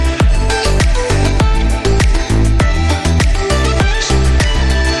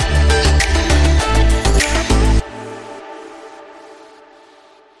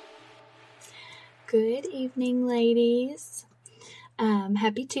ladies.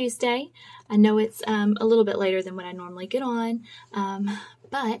 Happy Tuesday. I know it's a little bit later than when I normally get on,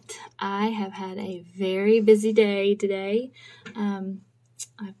 but I have had a very busy day today.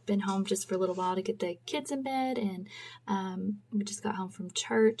 I've been home just for a little while to get the kids in bed, and we just got home from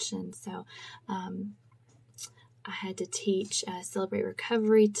church, and so I had to teach Celebrate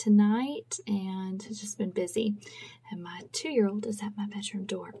Recovery tonight, and it's just been busy. And my 2-year-old is at my bedroom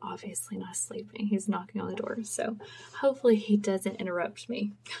door, obviously not sleeping. He's knocking on the door, so hopefully he doesn't interrupt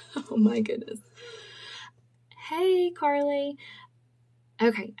me. Oh my goodness. Hey, Carly.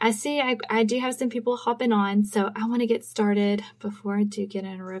 Okay, I see I do have some people hopping on, so I want to get started before I do get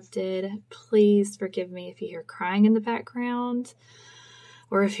interrupted. Please forgive me if you hear crying in the background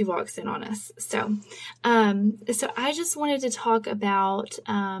or if he walks in on us. So I just wanted to talk about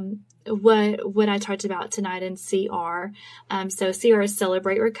what I talked about tonight in CR. So CR is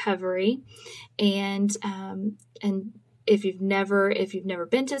Celebrate Recovery, and if you've never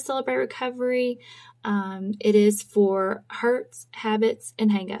been to Celebrate Recovery, it is for hurts, habits,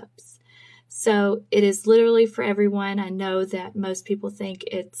 and hangups. So it is literally for everyone. I know that most people think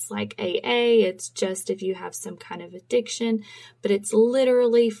it's like AA. It's just if you have some kind of addiction, but it's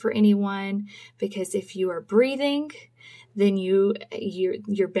literally for anyone, because if you are breathing, then you're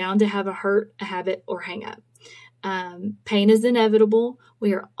bound to have a hurt, a habit, or hang up. Pain is inevitable.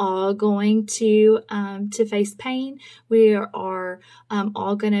 We are all going to face pain. We are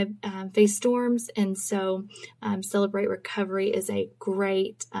all going to face storms. And so Celebrate Recovery is a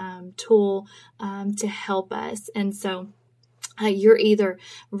great tool to help us. And so you're either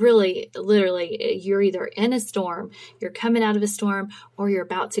you're either in a storm, you're coming out of a storm, or you're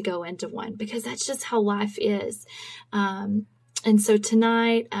about to go into one, because that's just how life is. And so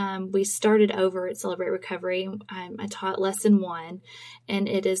tonight, we started over at Celebrate Recovery. I taught lesson 1, and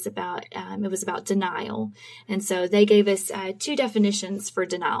it was about denial. And so they gave us 2 definitions for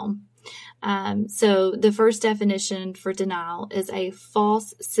denial. So the first definition for denial is a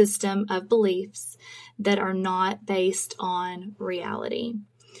false system of beliefs that are not based on reality.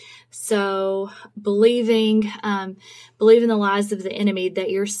 So believing the lies of the enemy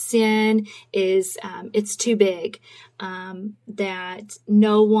that your sin is, it's too big, that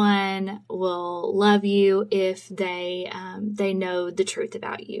no one will love you if they know the truth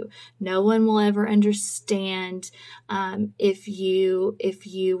about you. No one will ever understand, if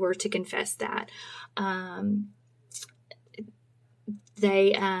you were to confess that.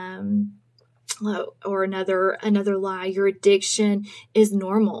 Or another lie, your addiction is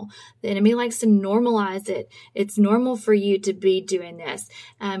normal. The enemy likes to normalize it. It's normal for you to be doing this.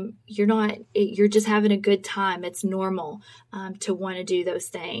 You're just having a good time. It's normal to want to do those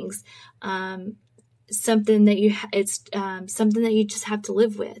things. Something that something that you just have to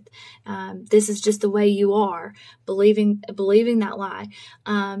live with. This is just the way you are. Believing that lie,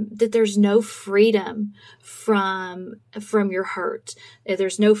 that there's no freedom from your hurt.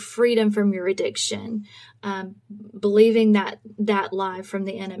 There's no freedom from your addiction. Believing that lie from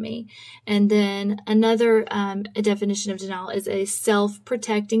the enemy. And then another definition of denial is a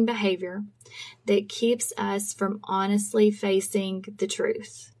self-protecting behavior that keeps us from honestly facing the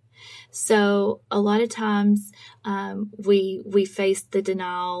truth. So a lot of times we face the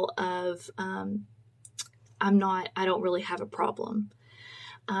denial of I don't really have a problem.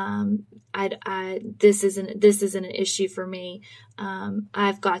 This isn't an issue for me.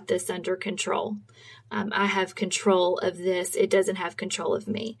 I've got this under control. I have control of this. It doesn't have control of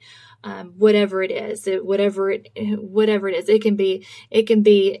me. Whatever it is, it can be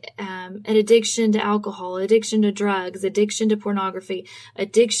an addiction to alcohol, addiction to drugs, addiction to pornography,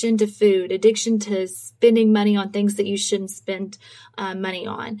 addiction to food, addiction to spending money on things that you shouldn't spend money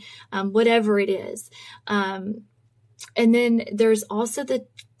on, whatever it is. And then there's also the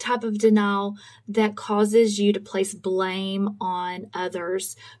type of denial that causes you to place blame on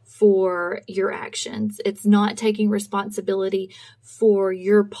others for your actions. It's not taking responsibility for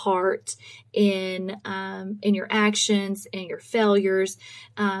your part in your actions and your failures.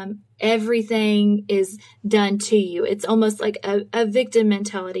 Everything is done to you. It's almost like a victim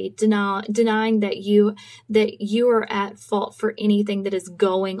mentality, denying that you are at fault for anything that is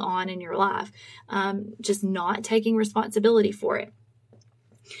going on in your life. Just not taking responsibility for it.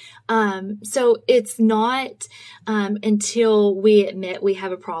 So it's not until we admit we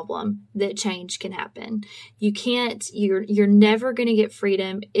have a problem that change can happen. You're never going to get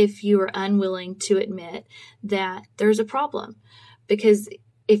freedom if you are unwilling to admit that there's a problem. Because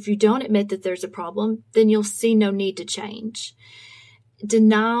if you don't admit that there's a problem, then you'll see no need to change.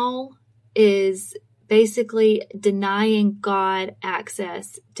 Denial is basically denying God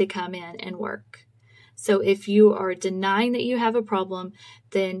access to come in and work. So if you are denying that you have a problem,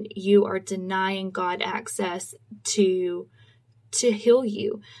 then you are denying God access to heal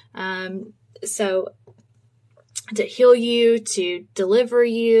you. So to heal you, to deliver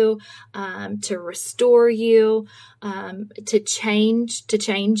you, to restore you, to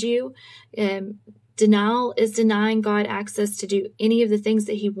change you. Denial is denying God access to do any of the things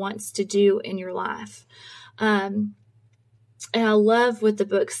that he wants to do in your life. And I love what the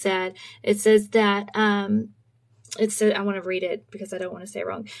book said. It says that, it said, I want to read it because I don't want to say it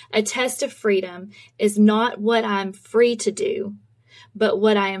wrong. A test of freedom is not what I'm free to do, but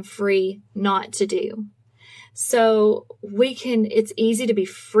what I am free not to do. So it's easy to be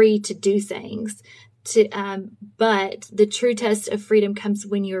free to do things, but the true test of freedom comes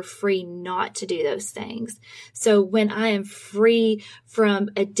when you're free not to do those things. So when I am free from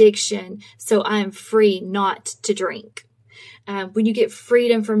addiction, so I am free not to drink. When you get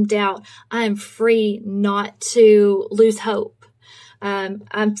freedom from doubt, I am free not to lose hope.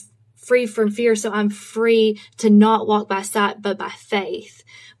 I'm free from fear, so I'm free to not walk by sight, but by faith.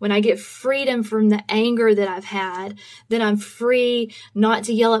 When I get freedom from the anger that I've had, then I'm free not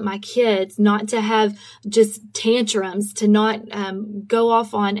to yell at my kids, not to have just tantrums, to not go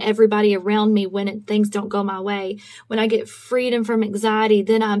off on everybody around me when things don't go my way. When I get freedom from anxiety,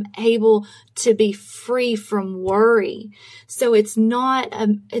 then I'm able to be free from worry. So it's not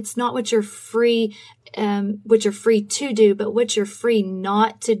what you're free to do, but what you're free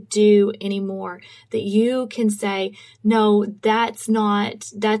not to do anymore. That you can say, no, that's not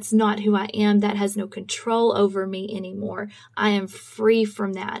who I am. That has no control over me anymore. I am free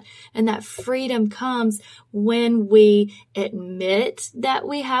from that. And that freedom comes when we admit that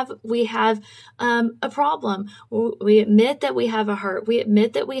we have a problem. We admit that we have a hurt. We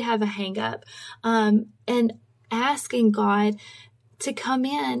admit that we have a hang up, and asking God to come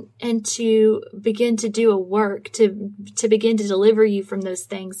in and to begin to do a work, to begin to deliver you from those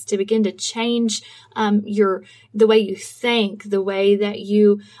things, to begin to change the way you think, the way that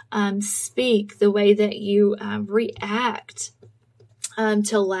you speak, the way that you react,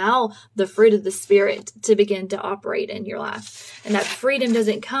 to allow the fruit of the Spirit to begin to operate in your life. And that freedom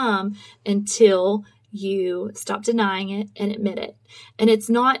doesn't come until you stop denying it and admit it. And it's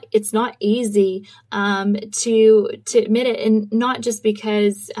not easy to admit it, and not just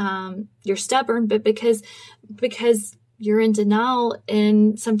because you're stubborn, but because you're in denial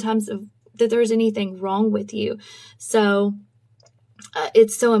and sometimes that there's anything wrong with you. So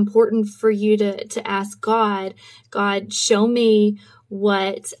it's so important for you to ask God, show me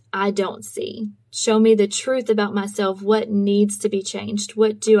what I don't see. Show me the truth about myself. What needs to be changed?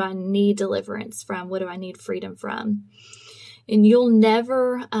 What do I need deliverance from? What do I need freedom from? And you'll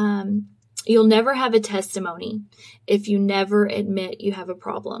never have a testimony if you never admit you have a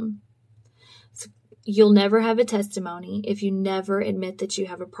problem. So you'll never have a testimony if you never admit that you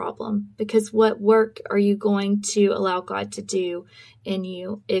have a problem. Because what work are you going to allow God to do in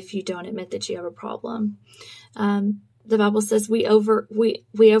you if you don't admit that you have a problem? The Bible says we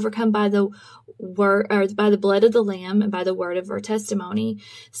overcome by the word, or by the blood of the Lamb, and by the word of our testimony.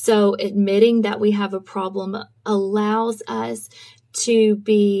 So admitting that we have a problem allows us to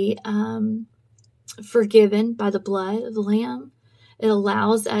be forgiven by the blood of the Lamb. It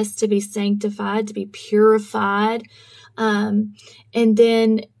allows us to be sanctified, to be purified. And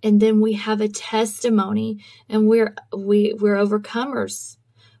then we have a testimony, and we're overcomers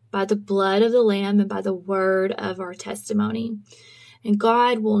by the blood of the Lamb and by the word of our testimony. And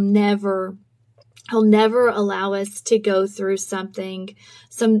God will never allow us to go through something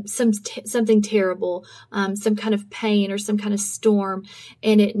terrible, some kind of pain or some kind of storm,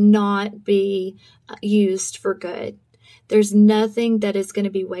 and it not be used for good. There's nothing that is going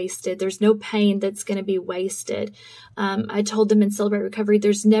to be wasted. There's no pain that's going to be wasted. I told them in Celebrate Recovery,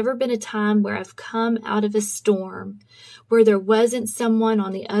 there's never been a time where I've come out of a storm where there wasn't someone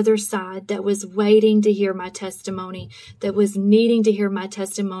on the other side that was waiting to hear my testimony, that was needing to hear my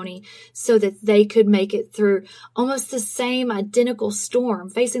testimony so that they could make it through almost the same identical storm,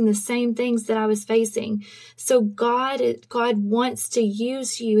 facing the same things that I was facing. So God wants to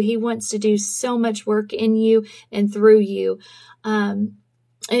use you. He wants to do so much work in you and through you. And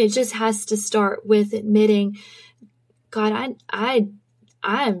it just has to start with admitting, God,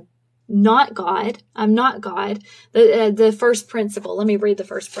 I'm not God. I'm not God. The first principle, let me read the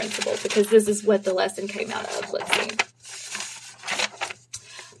first principle because this is what the lesson came out of. Let's see.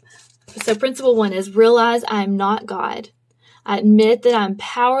 So principle 1 is realize I am not God. I admit that I'm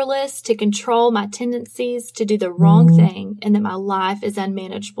powerless to control my tendencies to do the wrong thing and that my life is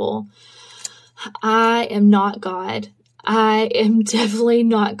unmanageable. I am not God. I am definitely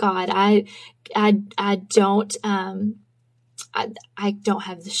not God. I don't, I don't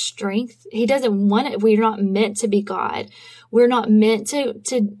have the strength. He doesn't want it. We're not meant to be God. We're not meant to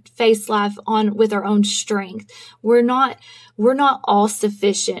face life with our own strength. We're not all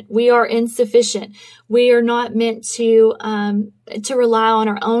sufficient. We are insufficient. We are not meant to rely on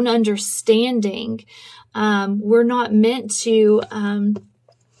our own understanding. We're not meant to,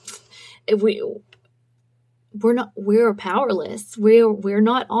 we're powerless. We're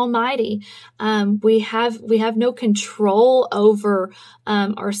not almighty. We have no control over,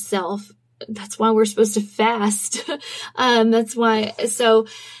 ourselves. That's why we're supposed to fast. That's why, so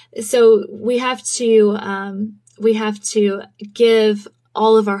we have to give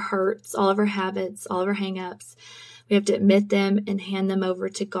all of our hurts, all of our habits, all of our hang-ups. We have to admit them and hand them over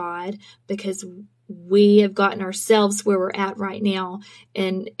to God, because we have gotten ourselves where we're at right now.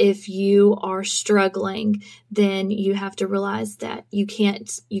 And if you are struggling, then you have to realize that you can't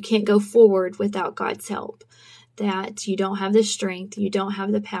go forward without God's help, that you don't have the strength, you don't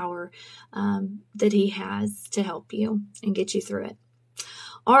have the power that He has to help you and get you through it.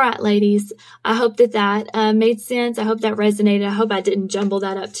 All right, ladies, I hope that made sense. I hope that resonated. I hope I didn't jumble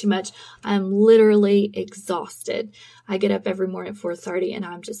that up too much. I'm literally exhausted. I get up every morning at 4:30 and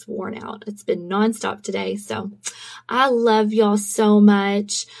I'm just worn out. It's been nonstop today. So I love y'all so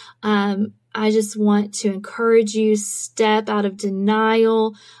much. I just want to encourage you, step out of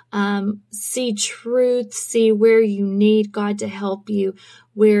denial, see truth, see where you need God to help you,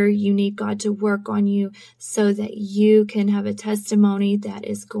 where you need God to work on you, so that you can have a testimony that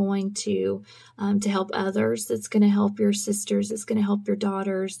is going to help others, that's going to help your sisters, that's going to help your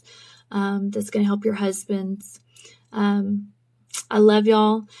daughters, that's going to help your husbands. I love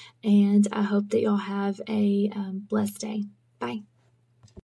y'all, and I hope that y'all have a blessed day. Bye.